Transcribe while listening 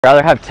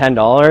Rather have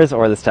 $10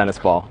 or this tennis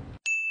ball?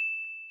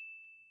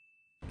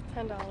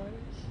 $10.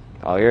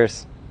 All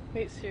yours.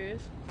 Wait,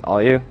 serious?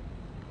 All you.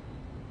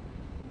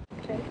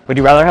 Okay. Would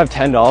you rather have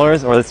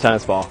 $10 or this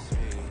tennis ball?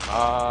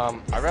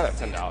 I'd rather have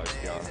 $10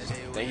 to be honest.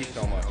 Thank you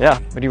so much. Yeah.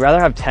 Would you rather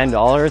have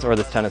 $10 or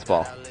this tennis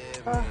ball?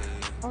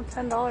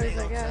 $10,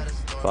 I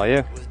guess. It's all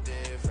you.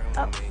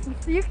 Oh,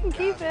 you can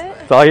keep it.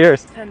 It's all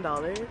yours.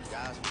 $10?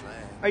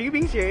 Are you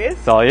being serious?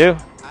 It's all you.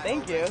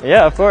 Thank you.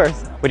 Yeah, of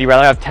course. Would you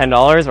rather have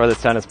 $10 or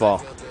this tennis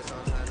ball?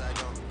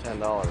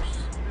 $10.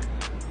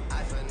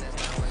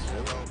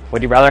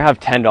 Would you rather have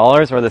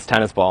 $10 or this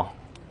tennis ball?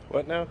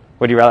 What now?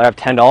 Would you rather have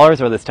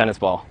 $10 or this tennis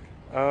ball?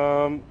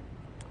 I'm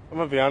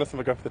gonna be honest, I'm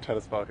gonna go for the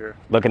tennis ball here.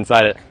 Look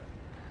inside it.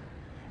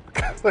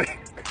 Like,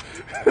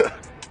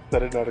 I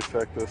did not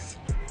expect this.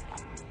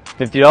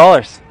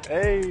 $50.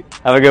 Hey.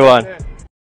 Have a good one.